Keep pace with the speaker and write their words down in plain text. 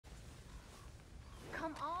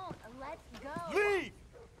go. Leave!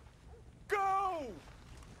 Go!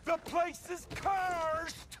 The place is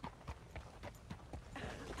cursed!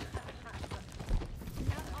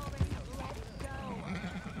 Not already. Let's go.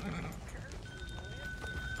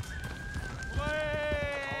 Plague!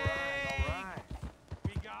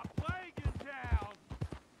 We got plague in town.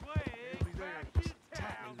 Plague back in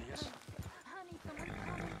town. Honey, someone's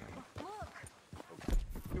coming.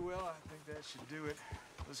 Look. Well, I think that should do it.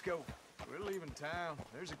 Let's go. We're leaving town.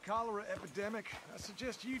 There's a cholera epidemic. I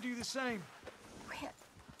suggest you do the same. Rip.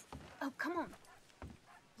 Oh, come on.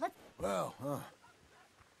 Let's... Well,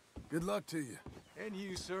 good luck to you. And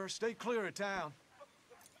you, sir. Stay clear of town.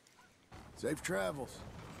 Safe travels.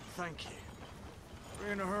 Thank you.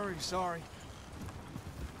 We're in a hurry, sorry.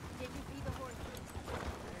 Did you feed the horses?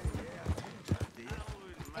 Yeah, I told you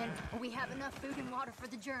I did. And we have enough food and water for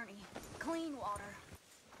the journey. Clean water.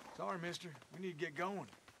 Sorry, mister. We need to get going.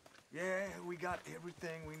 Yeah, we got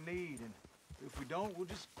everything we need, and if we don't, we'll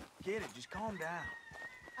just get it. Just calm down.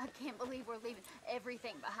 I can't believe we're leaving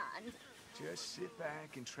everything behind. Just sit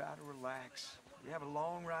back and try to relax. We have a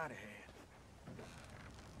long ride ahead.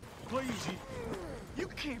 Please, you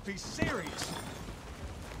can't be serious.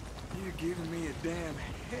 You're giving me a damn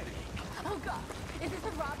headache. Oh, God. Is this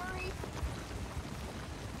a robbery?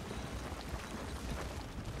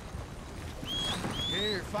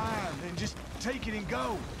 Here, fine. Then just take it and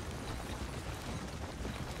go.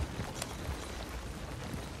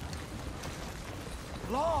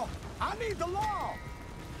 Law! I need the law!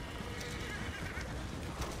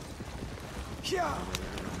 Yeah!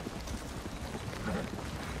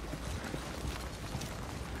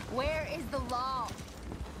 Where is the law?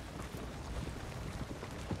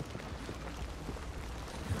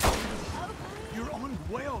 You're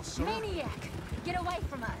unwell, sir. Maniac! Get away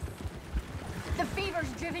from us. The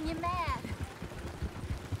fever's driven you mad.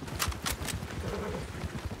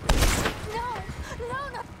 No! No,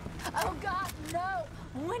 no! Oh, God, no!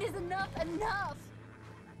 When is enough enough?